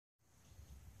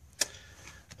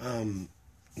Um,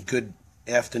 Good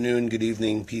afternoon, good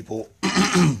evening, people.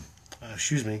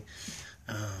 Excuse me.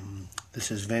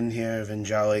 This is Vin here,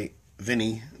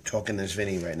 Vinny, talking as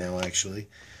Vinny right now, actually.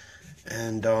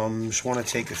 And just want to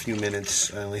take a few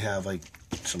minutes. I only have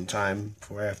some time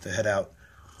before I have to head out.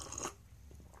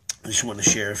 I just want to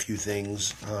share a few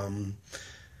things.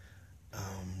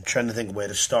 Trying to think of where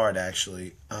to start,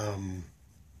 actually. I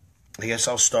guess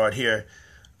I'll start here.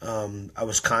 I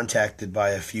was contacted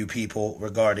by a few people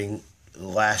regarding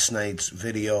last night's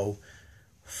video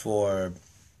for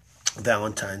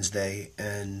Valentine's Day,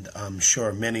 and I'm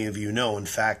sure many of you know. In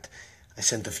fact, I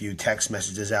sent a few text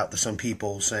messages out to some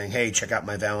people saying, hey, check out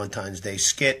my Valentine's Day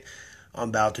skit I'm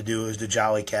about to do as the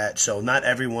Jolly Cat. So not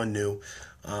everyone knew,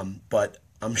 but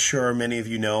I'm sure many of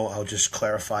you know. I'll just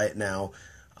clarify it now.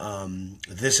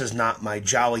 This is not my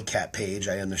Jolly Cat page.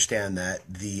 I understand that.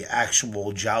 The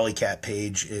actual Jolly Cat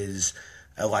page is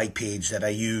a like page that I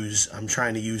use. I'm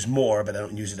trying to use more, but I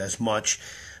don't use it as much.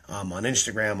 On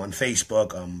Instagram, on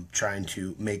Facebook, I'm trying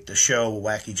to make the show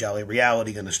Wacky Jolly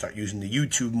Reality. Going to start using the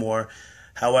YouTube more.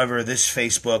 However, this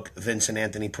Facebook, Vincent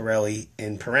Anthony Pirelli,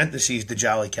 in parentheses, the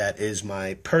Jolly Cat, is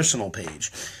my personal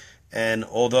page. And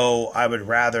although I would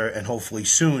rather, and hopefully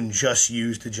soon, just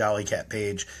use the Jolly Cat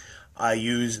page, I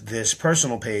use this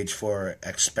personal page for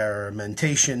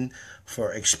experimentation,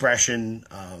 for expression,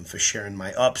 for sharing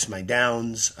my ups, my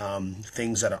downs,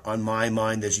 things that are on my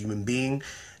mind as a human being.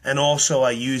 And also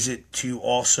I use it to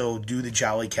also do the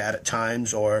Jolly Cat at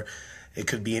times, or it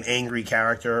could be an angry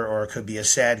character, or it could be a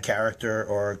sad character,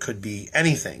 or it could be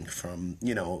anything from,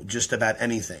 just about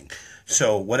anything.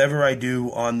 So whatever I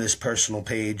do on this personal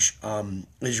page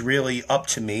is really up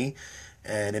to me.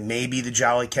 And it may be the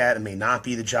Jolly Cat, it may not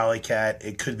be the Jolly Cat,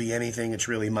 it could be anything. It's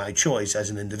really my choice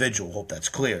as an individual. Hope that's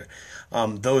clear.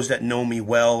 Those that know me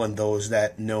well and those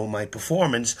that know my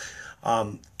performance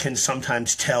can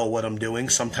sometimes tell what I'm doing,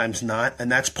 sometimes not,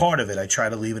 and that's part of it. I try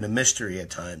to leave it a mystery at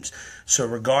times. So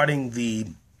regarding the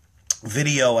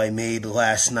video I made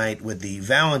last night with the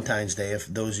Valentine's Day, if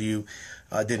those of you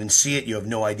didn't see it, you have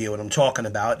no idea what I'm talking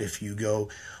about. If you go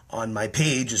on my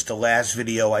page, it's the last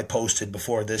video I posted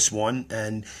before this one,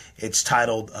 and it's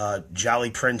titled Jolly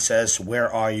Princess, Where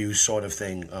Are You, sort of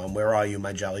thing. Where are you,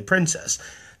 my Jolly Princess?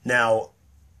 Now,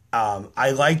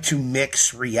 I like to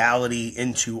mix reality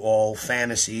into all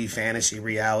fantasy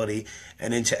reality,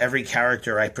 and into every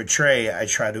character I portray. I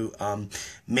try to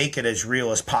make it as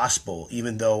real as possible,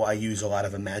 even though I use a lot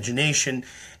of imagination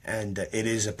and it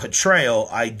is a portrayal.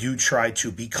 I do try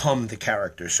to become the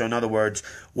character. So in other words,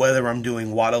 whether I'm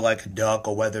doing Water Like a Duck,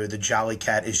 or whether the Jolly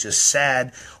Cat is just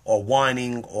sad or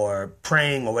whining or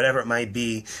praying or whatever it might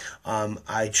be,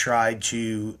 I try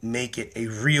to make it a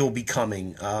real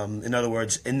becoming. In other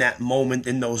words, in that moment,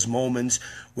 in those moments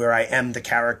where I am the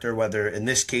character, whether in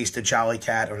this case the Jolly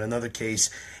Cat or in another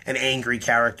case an angry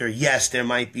character, yes, there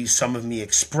might be some of me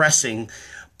expressing,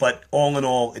 but all in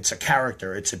all, it's a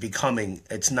character, it's a becoming.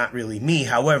 It's not really me.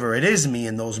 However, it is me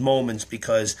in those moments,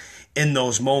 because in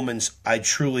those moments, I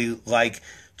truly like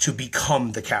to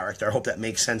become the character. I hope that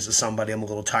makes sense to somebody. I'm a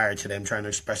little tired today. I'm trying to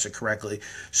express it correctly.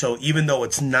 So even though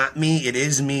it's not me, it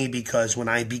is me, because when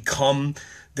I become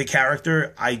the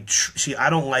character, I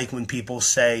don't like when people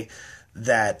say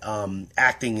that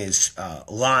acting is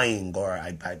lying, or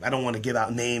I don't want to give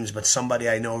out names, but somebody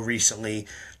I know recently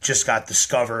just got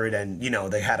discovered, and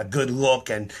they had a good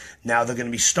look, and now they're going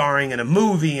to be starring in a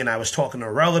movie. And I was talking to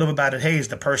a relative about it. Hey, is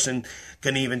the person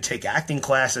going to even take acting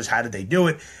classes? How did they do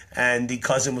it? And the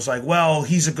cousin was like, well,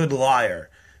 he's a good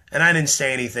liar. And I didn't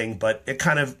say anything, but it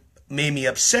kind of made me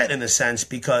upset in a sense,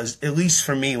 because at least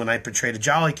for me, when I portrayed a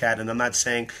Jolly Cat, and I'm not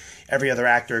saying every other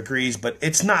actor agrees, but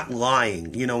it's not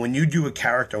lying. When you do a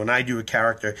character, when I do a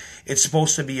character, it's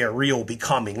supposed to be a real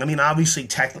becoming. I mean, obviously,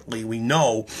 technically, we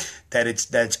know that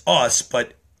that's us,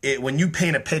 but when you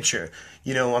paint a picture,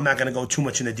 I'm not going to go too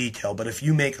much into detail, but if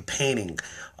you make a painting,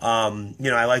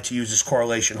 I like to use this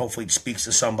correlation. Hopefully it speaks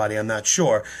to somebody, I'm not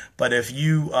sure. But if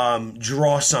you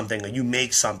draw something or you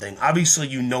make something, obviously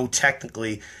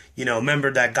technically,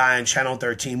 remember that guy on Channel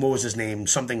 13, what was his name?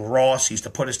 Something Ross. He used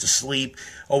to put us to sleep.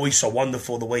 Always so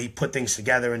wonderful the way he put things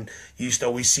together, and you used to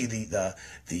always see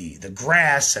the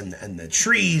grass and the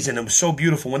trees, and it was so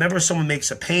beautiful. Whenever someone makes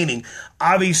a painting,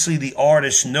 obviously the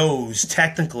artist knows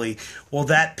technically, well,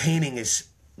 that painting is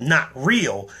not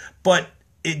real, but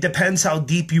it depends how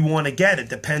deep you want to get. It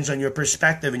depends on your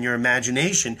perspective and your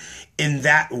imagination. In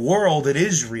that world, it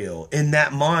is real. In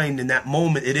that mind, in that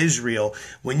moment, it is real.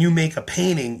 When you make a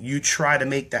painting, you try to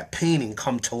make that painting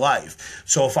come to life.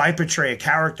 So if I portray a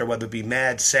character, whether it be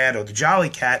mad, sad, or the Jolly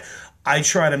Cat, I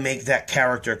try to make that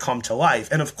character come to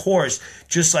life. And of course,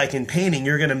 just like in painting,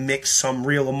 you're going to mix some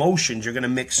real emotions. You're going to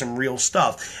mix some real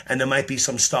stuff. And there might be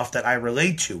some stuff that I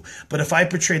relate to. But if I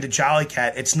portray the Jolly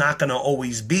Cat, it's not going to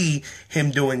always be him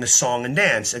doing the song and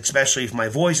dance, especially if my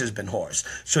voice has been hoarse.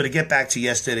 So to get back to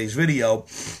yesterday's video,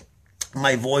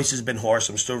 my voice has been hoarse.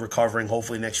 I'm still recovering.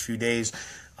 Hopefully next few days,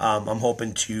 I'm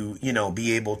hoping to,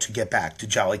 be able to get back to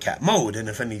Jolly Cat mode. And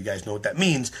if any of you guys know what that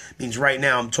means right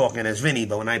now I'm talking as Vinny,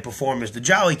 but when I perform as the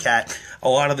Jolly Cat, a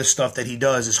lot of the stuff that he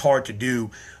does is hard to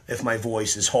do if my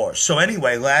voice is hoarse. So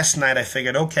anyway, last night I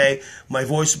figured, okay, my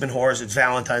voice has been hoarse. It's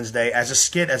Valentine's Day. As a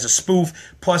skit, as a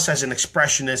spoof, plus as an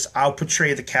expressionist, I'll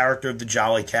portray the character of the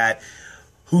Jolly Cat,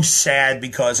 who's sad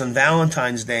because on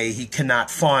Valentine's Day he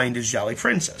cannot find his Jolly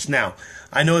Princess. Now,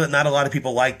 I know that not a lot of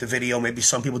people liked the video. Maybe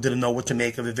some people didn't know what to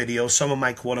make of the video. Some of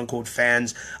my quote-unquote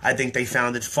fans, I think they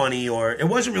found it funny, or it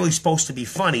wasn't really supposed to be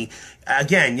funny.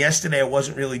 Again, yesterday I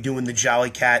wasn't really doing the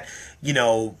Jolly Cat,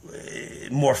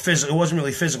 more physical. It wasn't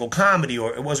really physical comedy,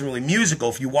 or it wasn't really musical.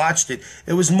 If you watched it,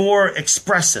 it was more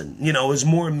expressing. It was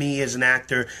more me as an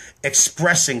actor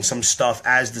expressing some stuff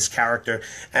as this character.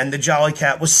 And the Jolly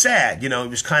Cat was sad. He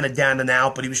was kind of down and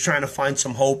out, but he was trying to find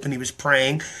some hope, and he was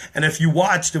praying. And if you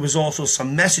watched, there was also some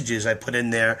messages I put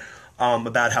in there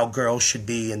about how girls should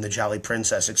be and the Jolly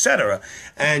Princess, etc.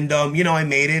 And, I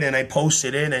made it and I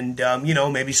posted it, and,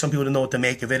 maybe some people didn't know what to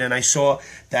make of it. And I saw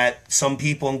that some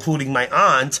people, including my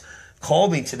aunt,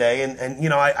 called me today,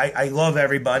 and I love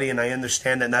everybody, and I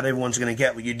understand that not everyone's going to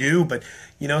get what you do, but,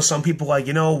 some people are like,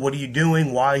 what are you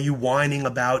doing? Why are you whining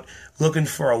about looking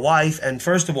for a wife? And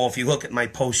first of all, if you look at my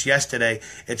post yesterday,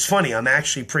 it's funny, I'm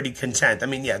actually pretty content. I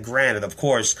mean, yeah, granted, of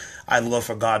course, I'd love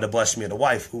for God to bless me with a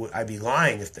wife. Who I'd be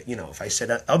lying if I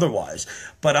said otherwise.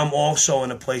 But I'm also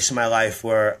in a place in my life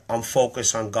where I'm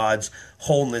focused on God's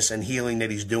wholeness and healing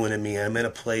that He's doing in me. And I'm in a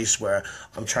place where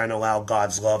I'm trying to allow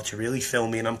God's love to really fill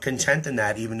me, and I'm content in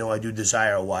that, even though I do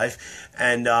desire a wife.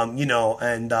 And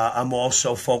I'm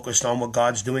also focused on what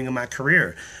God's doing in my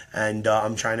career. And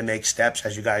I'm trying to make steps,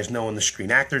 as you guys know, in the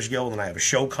Screen Actors Guild, and I have a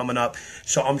show coming up.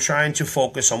 So I'm trying to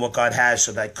focus on what God has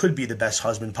so that I could be the best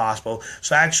husband possible.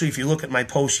 So actually, if you look at my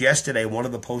post yesterday, one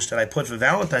of the posts that I put for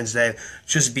Valentine's Day,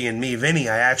 just being me, Vinny,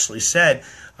 I said,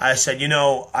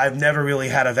 I've never really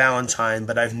had a Valentine,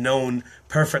 but I've known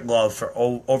perfect love for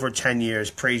over 10 years.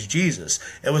 Praise Jesus.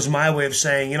 It was my way of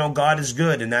saying, God is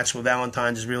good, and that's what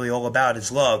Valentine's is really all about,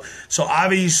 is love. So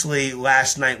obviously,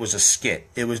 last night was a skit.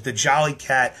 It was the Jolly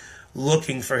Cat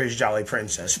looking for his Jolly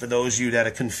Princess. For those of you that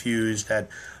are confused, that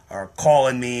are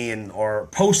calling me or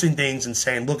posting things and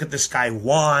saying, look at this guy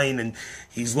whine, and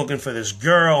he's looking for this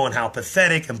girl, and how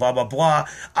pathetic, and blah, blah, blah.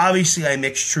 Obviously, I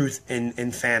mix truth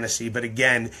in fantasy, but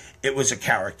again, it was a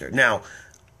character. Now,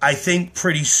 I think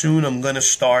pretty soon I'm going to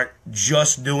start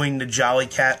just doing the Jolly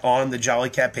Cat on the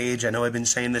Jolly Cat page. I know I've been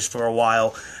saying this for a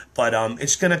while, but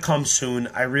it's going to come soon.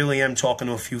 I really am talking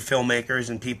to a few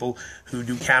filmmakers and people who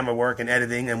do camera work and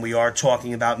editing, and we are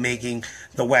talking about making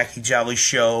the Wacky Jolly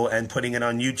Show and putting it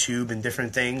on YouTube and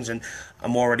different things. And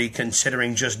I'm already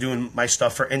considering just doing my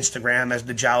stuff for Instagram as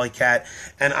the Jolly Cat,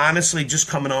 and honestly just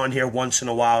coming on here once in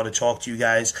a while to talk to you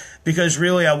guys, because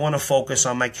really I want to focus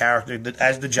on my character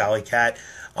as the Jolly Cat.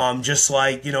 Just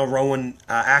like, Rowan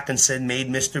Atkinson made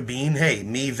Mr. Bean. Hey,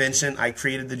 me, Vincent, I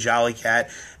created the Jolly Cat,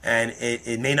 and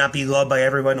it may not be loved by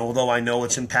everyone, although I know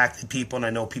it's impacted people, and I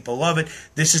know people love it.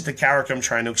 This is the character I'm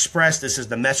trying to express. This is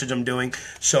the message I'm doing.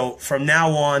 So from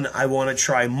now on, I want to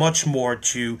try much more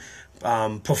to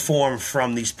perform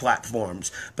from these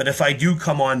platforms. But if I do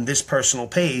come on this personal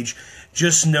page,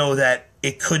 just know that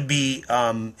it could be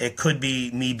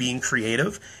me being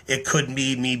creative. It could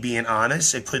be me being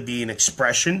honest. It could be an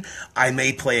expression. I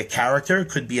may play a character. It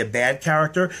could be a bad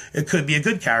character. It could be a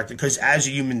good character, because as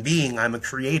a human being, I'm a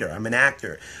creator. I'm an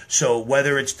actor. So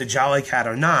whether it's the Jolly Cat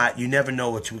or not, you never know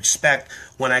what to expect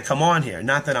when I come on here.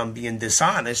 Not that I'm being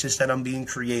dishonest, it's that I'm being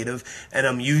creative, and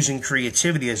I'm using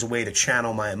creativity as a way to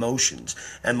channel my emotions,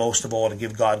 and most of all to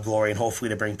give God glory, and hopefully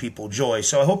to bring people joy.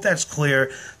 So I hope that's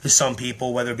clear to some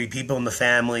people, whether it be people in the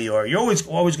family, or you're always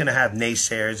going to have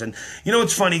naysayers. And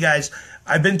it's funny, guys,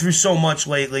 I've been through so much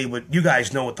lately. You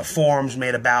guys know what the forums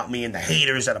made about me, and the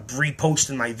haters that are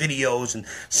reposting my videos and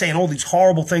saying all these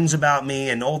horrible things about me,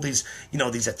 and all these,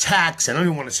 these attacks, and I don't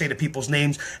even want to say the people's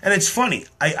names. And it's funny,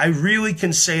 I really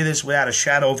can say this without a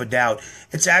shadow of a doubt.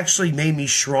 It's actually made me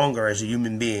stronger as a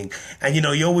human being. And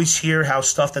you always hear how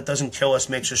stuff that doesn't kill us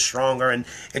makes us stronger, and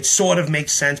it sort of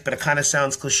makes sense, but it kind of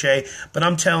sounds cliche. But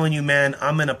I'm telling you, man,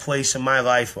 I'm in a place in my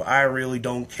life where I really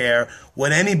don't care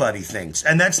what anybody thinks.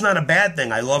 And that's not a bad thing.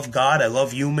 thing. I love God. I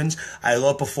love humans. I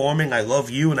love performing. I love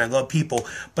you, and I love people.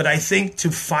 But I think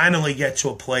to finally get to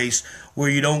a place where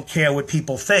you don't care what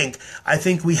people think, I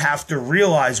think we have to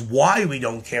realize why we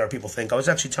don't care what people think. I was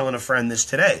actually telling a friend this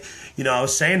today. I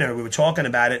was saying to her, we were talking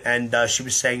about it, and she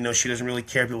was saying, she doesn't really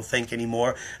care what people think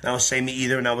anymore. And I was saying, me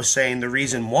either. And I was saying the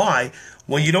reason why,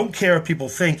 when you don't care what people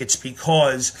think, it's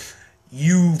because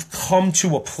you've come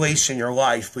to a place in your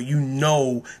life where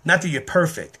not that you're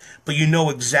perfect, but you know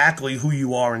exactly who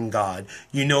you are in God.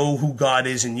 You know who God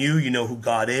is in you. You know who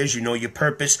God is. You know your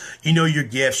purpose. You know your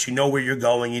gifts. You know where you're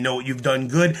going. You know what you've done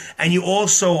good. And you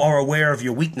also are aware of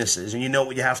your weaknesses, and you know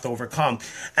what you have to overcome.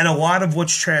 And a lot of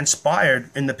what's transpired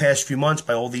in the past few months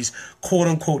by all these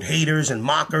quote-unquote haters and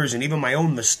mockers and even my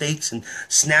own mistakes and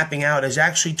snapping out has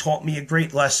actually taught me a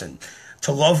great lesson.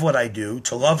 To love what I do,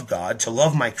 to love God, to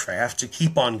love my craft, to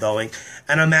keep on going.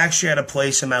 And I'm actually at a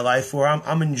place in my life where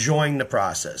I'm enjoying the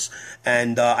process.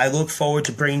 And I look forward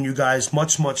to bringing you guys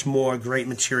much, much more great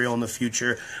material in the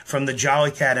future from the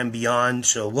Jolly Cat and beyond.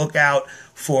 So look out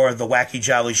for the Wacky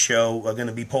Jolly Show. We're going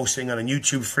to be posting on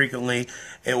YouTube frequently.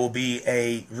 It will be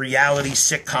a reality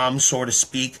sitcom, so to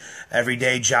speak. Every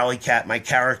day, Jolly Cat, my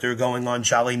character, going on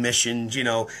jolly missions,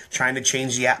 trying to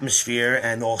change the atmosphere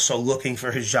and also looking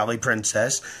for his jolly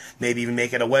princess. Maybe even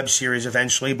make it a web series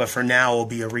eventually, but for now, it will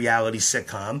be a reality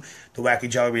sitcom. The Wacky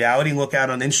Jolly Reality. Look out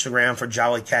on Instagram for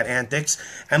Jolly Cat Antics.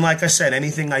 And like I said,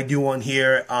 anything I do on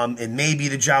here, it may be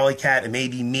the Jolly Cat, it may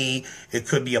be me, it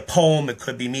could be a poem, it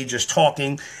could be me just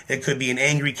talking, it could be an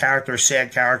angry character, a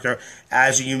sad character.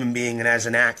 As a human being and as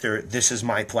an actor, this is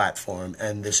my platform,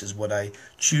 and this is what I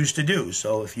choose to do.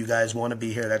 So if you guys want to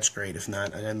be here, that's great. If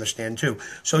not, I understand too.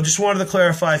 So just wanted to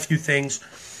clarify a few things.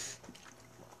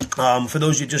 For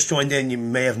those who just joined in, you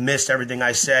may have missed everything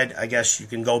I said. I guess you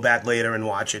can go back later and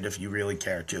watch it if you really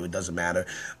care to. It doesn't matter.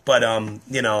 But, I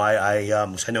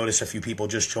noticed a few people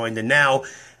just joined in now,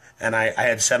 and I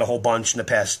had said a whole bunch in the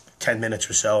past 10 minutes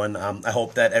or so, and I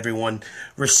hope that everyone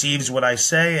receives what I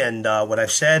say and what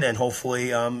I've said, and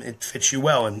hopefully it fits you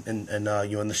well and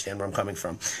you understand where I'm coming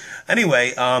from.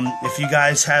 Anyway, if you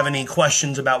guys have any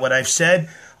questions about what I've said,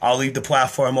 I'll leave the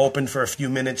platform open for a few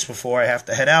minutes before I have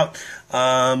to head out.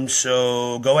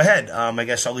 So go ahead. I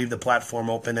guess I'll leave the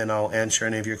platform open and I'll answer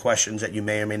any of your questions that you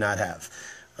may or may not have.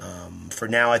 For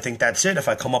now, I think that's it. If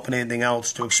I come up with anything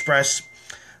else to express,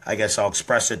 I guess I'll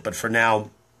express it. But for now,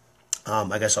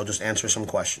 I guess I'll just answer some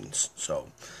questions. So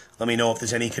let me know if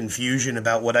there's any confusion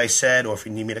about what I said or if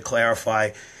you need me to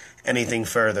clarify anything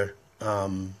further.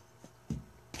 Hope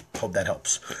that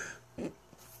helps.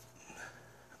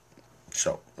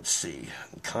 So, let's see.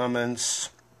 Comments.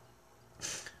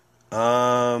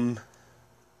 I'm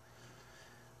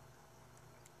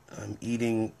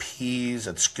eating peas.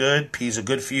 That's good. Peas are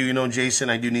good for you. Jason,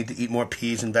 I do need to eat more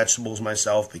peas and vegetables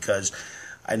myself because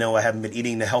I know I haven't been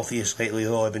eating the healthiest lately,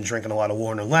 though I've been drinking a lot of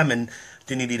water and lemon.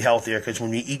 Do need to eat healthier because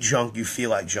when you eat junk, you feel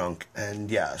like junk.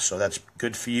 And yeah, so that's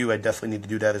good for you. I definitely need to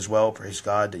do that as well. Praise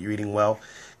God that you're eating well.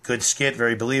 Good skit,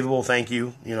 very believable. Thank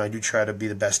you. I do try to be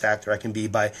the best actor I can be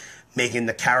by making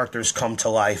the characters come to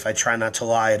life. I try not to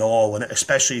lie at all,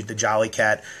 especially the Jolly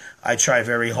Cat. I try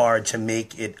very hard to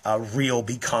make it a real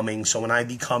becoming. So when I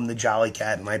become the Jolly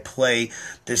Cat and I play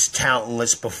this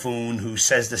talentless buffoon who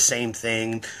says the same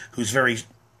thing, who's very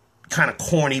kind of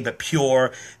corny but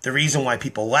pure, the reason why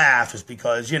people laugh is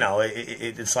because,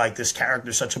 it's like this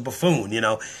character's such a buffoon,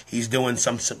 He's doing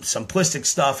some simplistic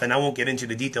stuff, and I won't get into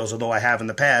the details, although I have in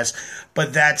the past,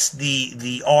 but that's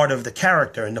the art of the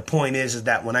character. And the point is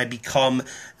that when I become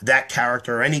that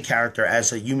character or any character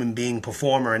as a human being,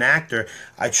 performer, and actor,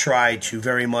 I try to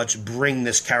very much bring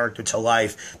this character to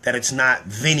life, that it's not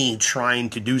Vinny trying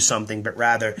to do something, but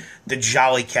rather the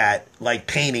Jolly Cat, like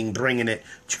painting, bringing it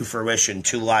to fruition,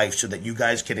 to life, so that you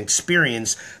guys can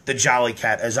experience the Jolly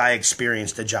Cat as I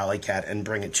experienced the Jolly Cat and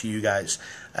bring it to you guys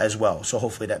as well. So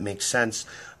hopefully that makes sense.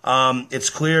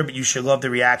 It's clear, but you should love the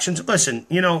reactions. Listen,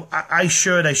 I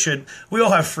should. We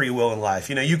all have free will in life.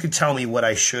 You could tell me what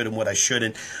I should and what I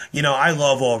shouldn't. I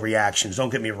love all reactions. Don't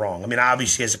get me wrong. I mean,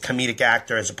 obviously, as a comedic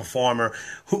actor, as a performer,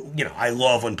 I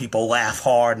love when people laugh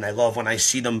hard, and I love when I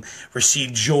see them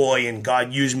receive joy, and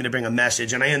God used me to bring a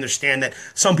message. And I understand that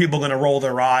some people are going to roll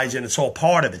their eyes, and it's all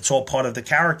part of it. It's all part of the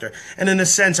character. And in a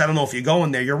sense, I don't know if you're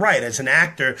going there. You're right. As an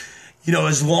actor,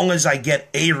 as long as I get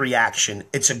a reaction,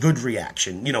 it's a good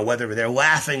reaction. Whether they're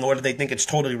laughing or they think it's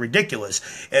totally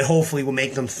ridiculous, it hopefully will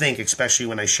make them think, especially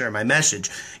when I share my message,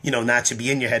 not to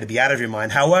be in your head, to be out of your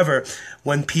mind. However,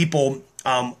 when people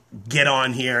get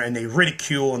on here and they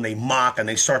ridicule and they mock and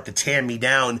they start to tear me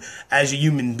down as a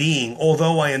human being,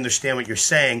 although I understand what you're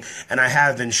saying and I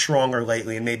have been stronger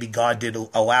lately and maybe God did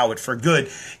allow it for good,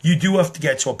 you do have to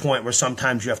get to a point where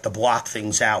sometimes you have to block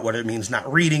things out, whether it means not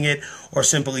reading it or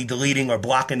simply deleting or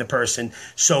blocking the person.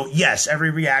 So yes, every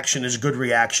reaction is a good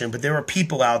reaction, but there are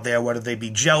people out there, whether they be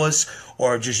jealous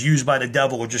or just used by the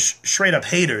devil or just straight up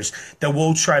haters, that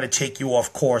will try to take you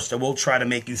off course, that will try to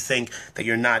make you think that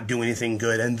you're not doing anything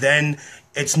good, and then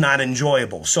it's not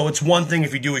enjoyable. So it's one thing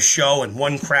if you do a show and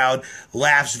one crowd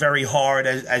laughs very hard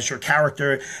as your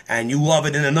character and you love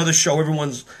it, and another show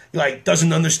everyone's like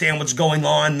doesn't understand what's going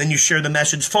on, and then you share the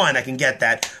message. Fine, I can get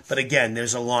that, but again,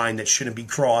 there's a line that shouldn't be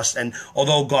crossed, and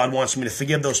although God wants me to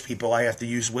forgive those people, I have to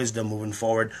use wisdom moving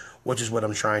forward, which is what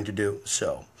I'm trying to do.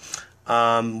 So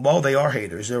well, they are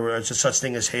haters. There is a such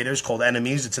thing as haters called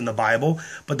enemies. It's in the Bible,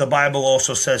 but the Bible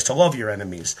also says to love your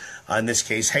enemies. In this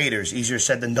case, haters. Easier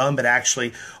said than done, but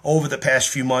actually, over the past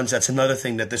few months, that's another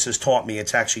thing that this has taught me.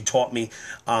 It's actually taught me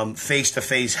face to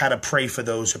face how to pray for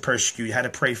those who persecute, how to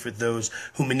pray for those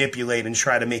who manipulate and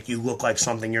try to make you look like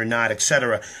something you're not,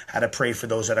 etc. How to pray for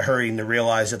those that are hurting, to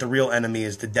realize that the real enemy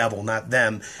is the devil, not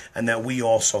them, and that we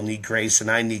also need grace, and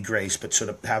I need grace, but sort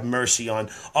of have mercy on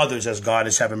others as God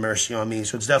is having mercy on me.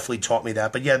 So it's definitely taught me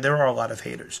that. But yeah, there are a lot of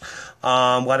haters.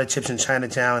 A lot of tips in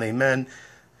Chinatown. Amen.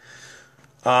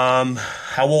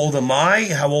 How old am I?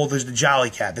 How old is the Jolly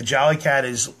Cat? The Jolly Cat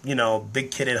is, big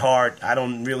kid at heart. I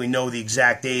don't really know the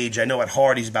exact age. I know at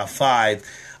heart he's about 5.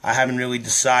 I haven't really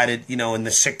decided, in the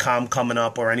sitcom coming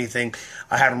up or anything,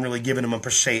 I haven't really given him a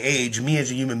per se age. Me as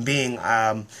a human being,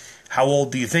 how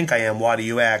old do you think I am? Why do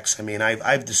you ask? I mean,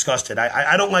 I've discussed it.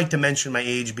 I don't like to mention my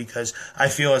age because I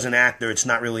feel as an actor it's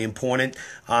not really important.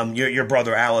 Your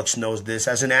brother Alex knows this.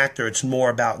 As an actor, it's more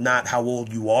about not how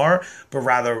old you are, but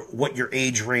rather what your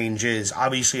age range is.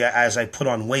 Obviously, as I put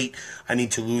on weight, I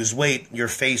need to lose weight. Your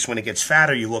face, when it gets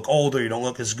fatter, you look older, you don't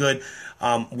look as good.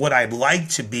 What I'd like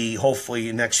to be, hopefully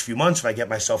in the next few months, if I get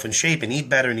myself in shape and eat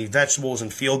better and eat vegetables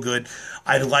and feel good,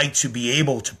 I'd like to be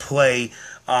able to play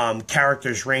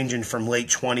characters ranging from late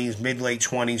 20s, mid-late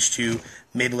 20s to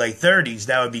mid-late 30s.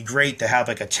 That would be great to have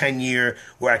like a 10-year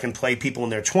where I can play people in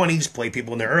their 20s, play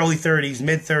people in their early 30s,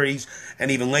 mid-30s,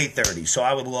 and even late 30s. So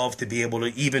I would love to be able to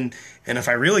even, and if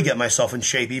I really get myself in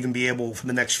shape, even be able for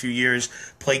the next few years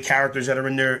play characters that are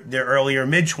in their earlier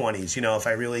mid-20s, if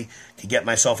I really could get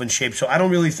myself in shape. So I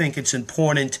don't really think it's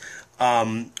important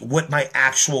what my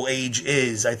actual age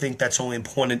is. I think that's only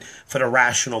important for the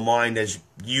rational mind as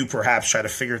you perhaps try to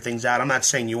figure things out. I'm not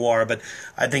saying you are, but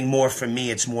I think more for me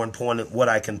it's more important what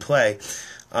I can play.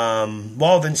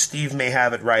 Well, then Steve may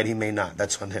have it right. He may not.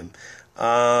 That's on him.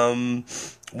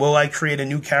 Will I create a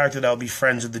new character that will be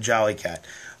friends with the Jolly Cat?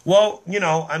 Well, you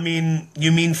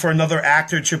mean for another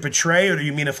actor to portray, or do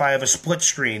you mean if I have a split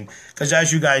screen? Because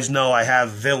as you guys know, I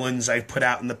have villains I've put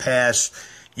out in the past.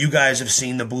 You guys have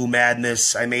seen the Blue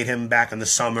Madness. I made him back in the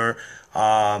summer.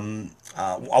 One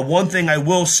thing I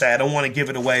will say, I don't want to give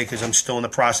it away because I'm still in the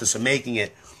process of making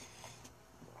it.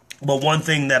 But one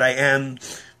thing that I am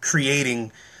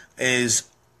creating is,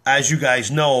 as you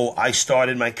guys know, I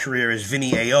started my career as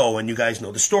Vinny A.O., and you guys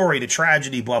know the story, the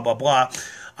tragedy, blah, blah, blah.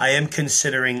 I am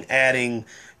considering adding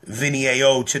Vinny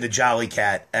A.O. to the Jolly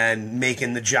Cat and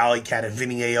making the Jolly Cat and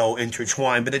Vinny A.O.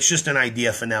 intertwine, but it's just an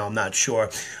idea for now. I'm not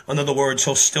sure. In other words,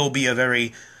 he'll still be a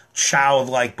very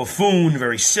childlike buffoon,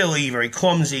 very silly, very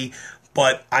clumsy,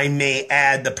 but I may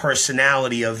add the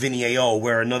personality of Vinny A.O.,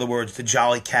 where, in other words, the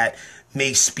Jolly Cat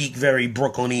may speak very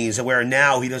Brooklynese, where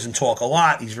now he doesn't talk a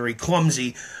lot, he's very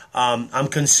clumsy. I'm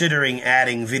considering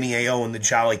adding Vinny A.O. and the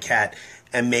Jolly Cat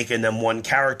and making them one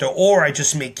character, or I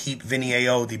just may keep Vinny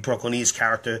A.O., the Brooklynese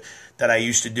character that I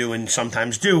used to do and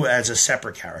sometimes do, as a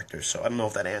separate character. So I don't know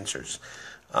if that answers.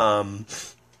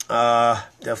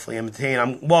 Definitely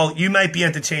entertained. Well, you might be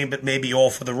entertained, but maybe all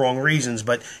for the wrong reasons.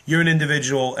 But you're an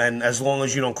individual, and as long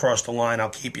as you don't cross the line, I'll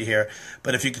keep you here.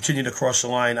 But if you continue to cross the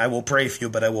line, I will pray for you,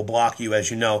 but I will block you,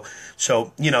 as you know.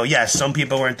 So, yes, some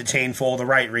people are entertained for all the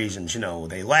right reasons.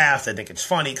 They laugh, they think it's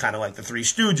funny, kind of like the Three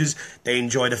Stooges. They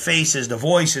enjoy the faces, the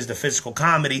voices, the physical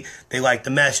comedy. They like the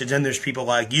message. And there's people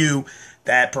like you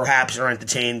that perhaps are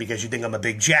entertained because you think I'm a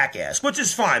big jackass, which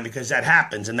is fine because that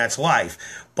happens and that's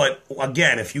life. But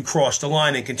again, if you cross the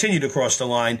line and continue to cross the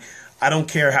line, I don't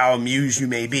care how amused you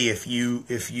may be. If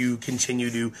you continue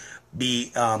to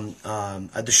be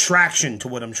a distraction to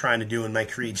what I'm trying to do in my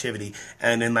creativity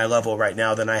and in my level right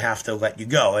now, then I have to let you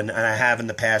go. And I have in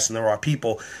the past, and there are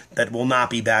people that will not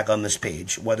be back on this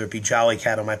page, whether it be Jolly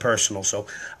Cat or my personal. So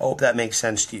I hope that makes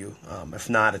sense to you. If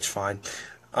not, it's fine.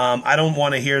 I don't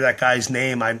want to hear that guy's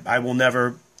name. I will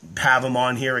never have him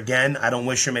on here again. I don't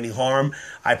wish him any harm.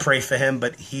 I pray for him,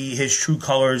 but his true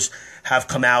colors have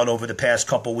come out over the past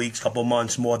couple weeks, couple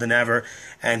months, more than ever,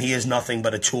 and he is nothing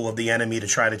but a tool of the enemy to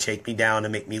try to take me down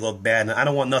and make me look bad, and I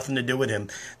don't want nothing to do with him.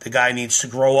 The guy needs to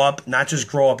grow up, not just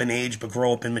grow up in age, but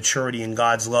grow up in maturity in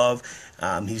God's love.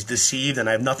 He's deceived, and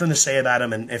I have nothing to say about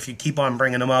him, and if you keep on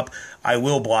bringing him up, I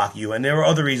will block you. And there are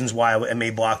other reasons why I may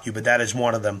block you, but that is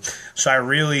one of them. So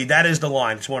that is the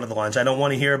line. It's one of the lines. I don't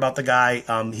want to hear about the guy.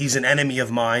 He's an enemy of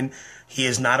mine. He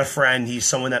is not a friend. He's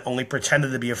someone that only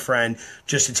pretended to be a friend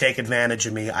just to take advantage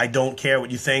of me. I don't care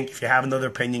what you think. If you have another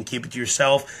opinion, keep it to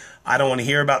yourself. I don't want to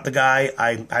hear about the guy.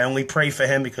 I only pray for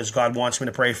him because God wants me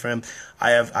to pray for him.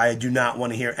 I do not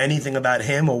want to hear anything about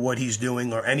him or what he's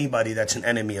doing or anybody that's an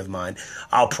enemy of mine.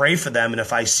 I'll pray for them, and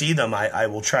if I see them, I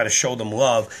will try to show them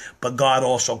love. But God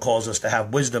also calls us to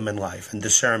have wisdom in life and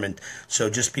discernment. So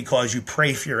just because you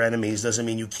pray for your enemies doesn't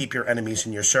mean you keep your enemies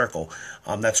in your circle.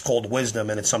 That's called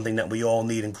wisdom, and it's something that we all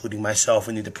need, including myself.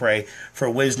 We need to pray for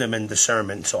wisdom and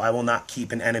discernment. So I will not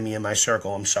keep an enemy in my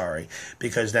circle, I'm sorry,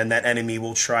 because then that enemy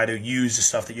will try to use the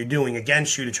stuff that you're doing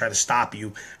against you to try to stop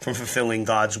you from fulfilling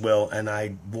God's will, and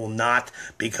I will not,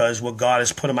 because what God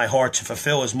has put in my heart to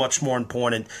fulfill is much more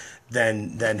important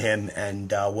than him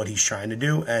and what he's trying to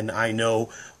do. And I know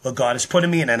what God has put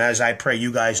in me, and as I pray,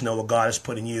 you guys know what God has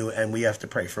put in you, and we have to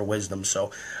pray for wisdom.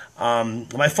 So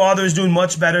my father is doing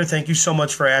much better. Thank you so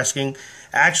much for asking.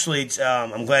 Actually,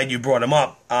 I'm glad you brought him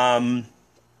up.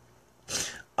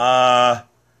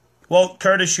 Well,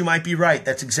 Curtis, you might be right.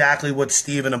 That's exactly what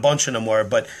Steve and a bunch of them were.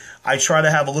 But I try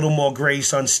to have a little more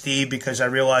grace on Steve because I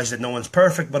realize that no one's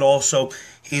perfect, but also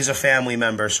he's a family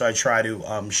member. So I try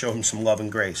to show him some love and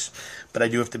grace. But I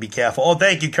do have to be careful. Oh,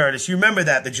 thank you, Curtis. You remember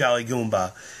that, the Jolly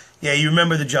Goomba. Yeah, you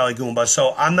remember the Jolly Goomba.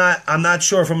 So I'm not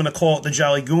sure if I'm going to call it the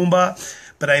Jolly Goomba,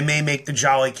 but I may make the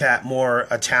Jolly Cat more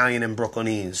Italian and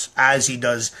Brooklynese. As he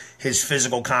does his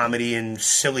physical comedy and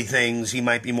silly things, he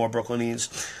might be more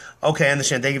Brooklynese. Okay, I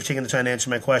understand. Thank you for taking the time to answer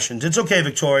my questions. It's okay,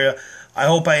 Victoria. I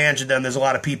hope I answered them. There's a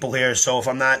lot of people here, so if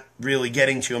I'm not really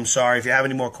getting to you, I'm sorry. If you have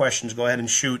any more questions, go ahead and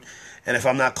shoot. And if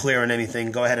I'm not clear on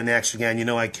anything, go ahead and ask again. You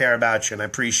know I care about you, and I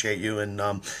appreciate you, and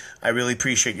I really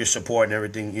appreciate your support and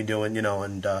everything you're doing,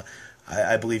 and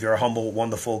I believe you're a humble,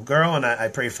 wonderful girl, and I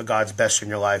pray for God's best in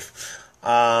your life.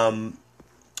 Hey,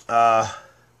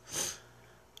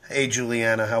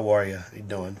 Juliana, how are you? How you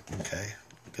doing? Okay,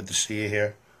 good to see you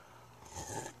here.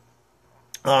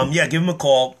 Yeah, give him a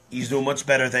call. He's doing much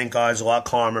better, thank God. He's a lot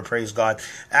calmer, praise God.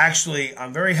 Actually,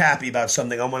 I'm very happy about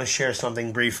something. I want to share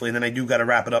something briefly, and then I do got to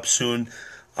wrap it up soon.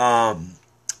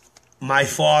 My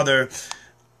father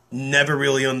never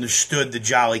really understood the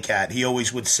Jolly Cat. He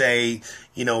always would say,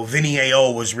 Vinny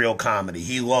A.O. was real comedy.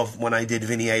 He loved when I did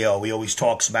Vinny A.O. He always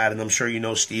talks about it, and I'm sure you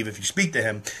know Steve if you speak to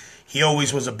him. He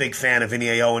always was a big fan of Vinny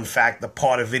A.O. In fact, the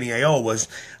part of Vinny A.O. was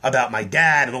about my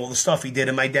dad and all the stuff he did,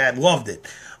 and my dad loved it.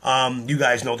 You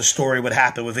guys know the story, what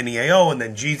happened with Vinny A.O., and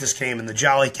then Jesus came and the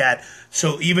Jolly Cat.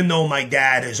 So even though my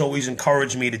dad has always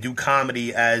encouraged me to do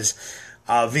comedy as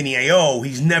Vinny A.O.,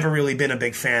 he's never really been a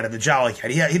big fan of the Jolly Cat.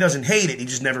 He doesn't hate it, he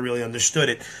just never really understood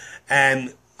it.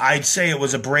 And I'd say it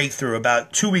was a breakthrough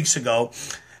about 2 weeks ago,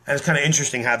 and it's kind of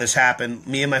interesting how this happened.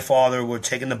 Me and my father were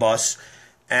taking the bus,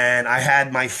 and I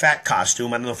had my fat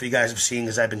costume. I don't know if you guys have seen,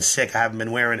 because I've been sick. I haven't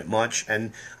been wearing it much,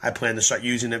 and I plan to start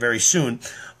using it very soon.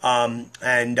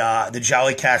 The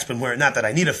Jolly Cat's been wearing, not that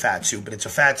I need a fat suit, but it's a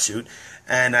fat suit.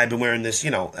 And I've been wearing this,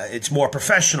 it's more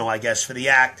professional, I guess, for the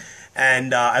act.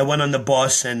 And I went on the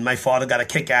bus, and my father got a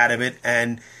kick out of it.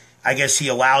 And I guess he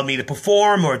allowed me to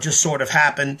perform, or it just sort of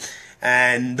happened.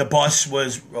 And the bus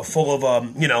was full of,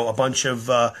 a bunch of,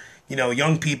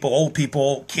 young people, old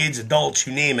people, kids, adults,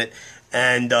 you name it.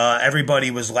 And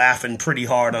everybody was laughing pretty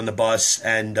hard on the bus,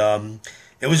 and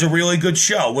it was a really good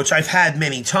show, which I've had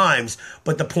many times,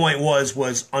 but the point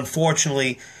was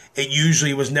unfortunately, it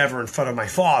usually was never in front of my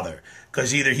father,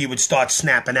 because either he would start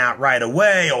snapping out right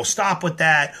away, or stop with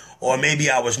that, or maybe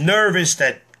I was nervous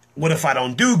that, what if I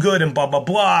don't do good, and blah, blah,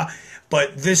 blah.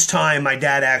 But this time, my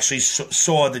dad actually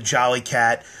saw the Jolly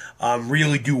Cat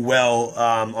really do well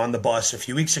on the bus a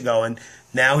few weeks ago, and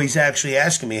now he's actually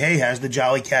asking me, hey, how's the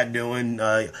Jolly Cat doing?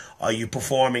 Are you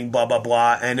performing? Blah, blah,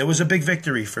 blah. And it was a big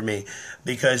victory for me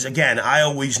because, again, I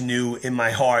always knew in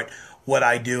my heart what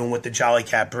I do and what the Jolly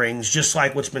Cat brings, just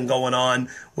like what's been going on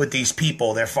with these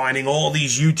people. They're finding all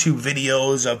these YouTube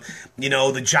videos of,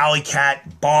 the Jolly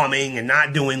Cat bombing and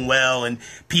not doing well and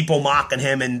people mocking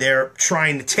him, and they're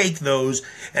trying to take those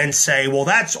and say, well,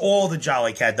 that's all the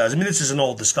Jolly Cat does. I mean, this is an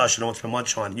old discussion. I won't spend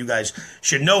much on it. You guys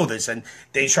should know this. And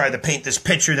they try to paint this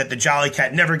picture that the Jolly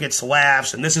Cat never gets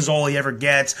laughs and this is all he ever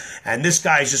gets. And this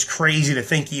guy's just crazy to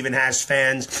think he even has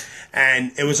fans.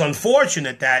 And it was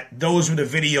unfortunate that those were the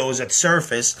videos that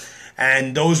surfaced,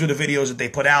 and those were the videos that they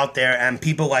put out there, and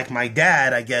people like my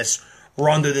dad, I guess, were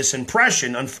under this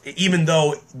impression, even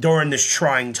though during this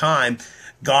trying time,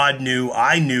 God knew,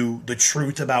 I knew the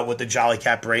truth about what the Jolly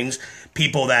Cat brings.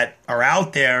 People that are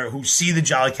out there who see the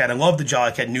Jolly Cat and love the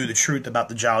Jolly Cat knew the truth about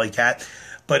the Jolly Cat.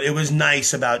 But it was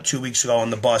nice about 2 weeks ago on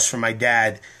the bus for my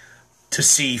dad to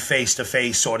see face to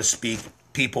face, so to speak,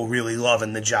 people really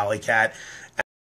loving the Jolly Cat.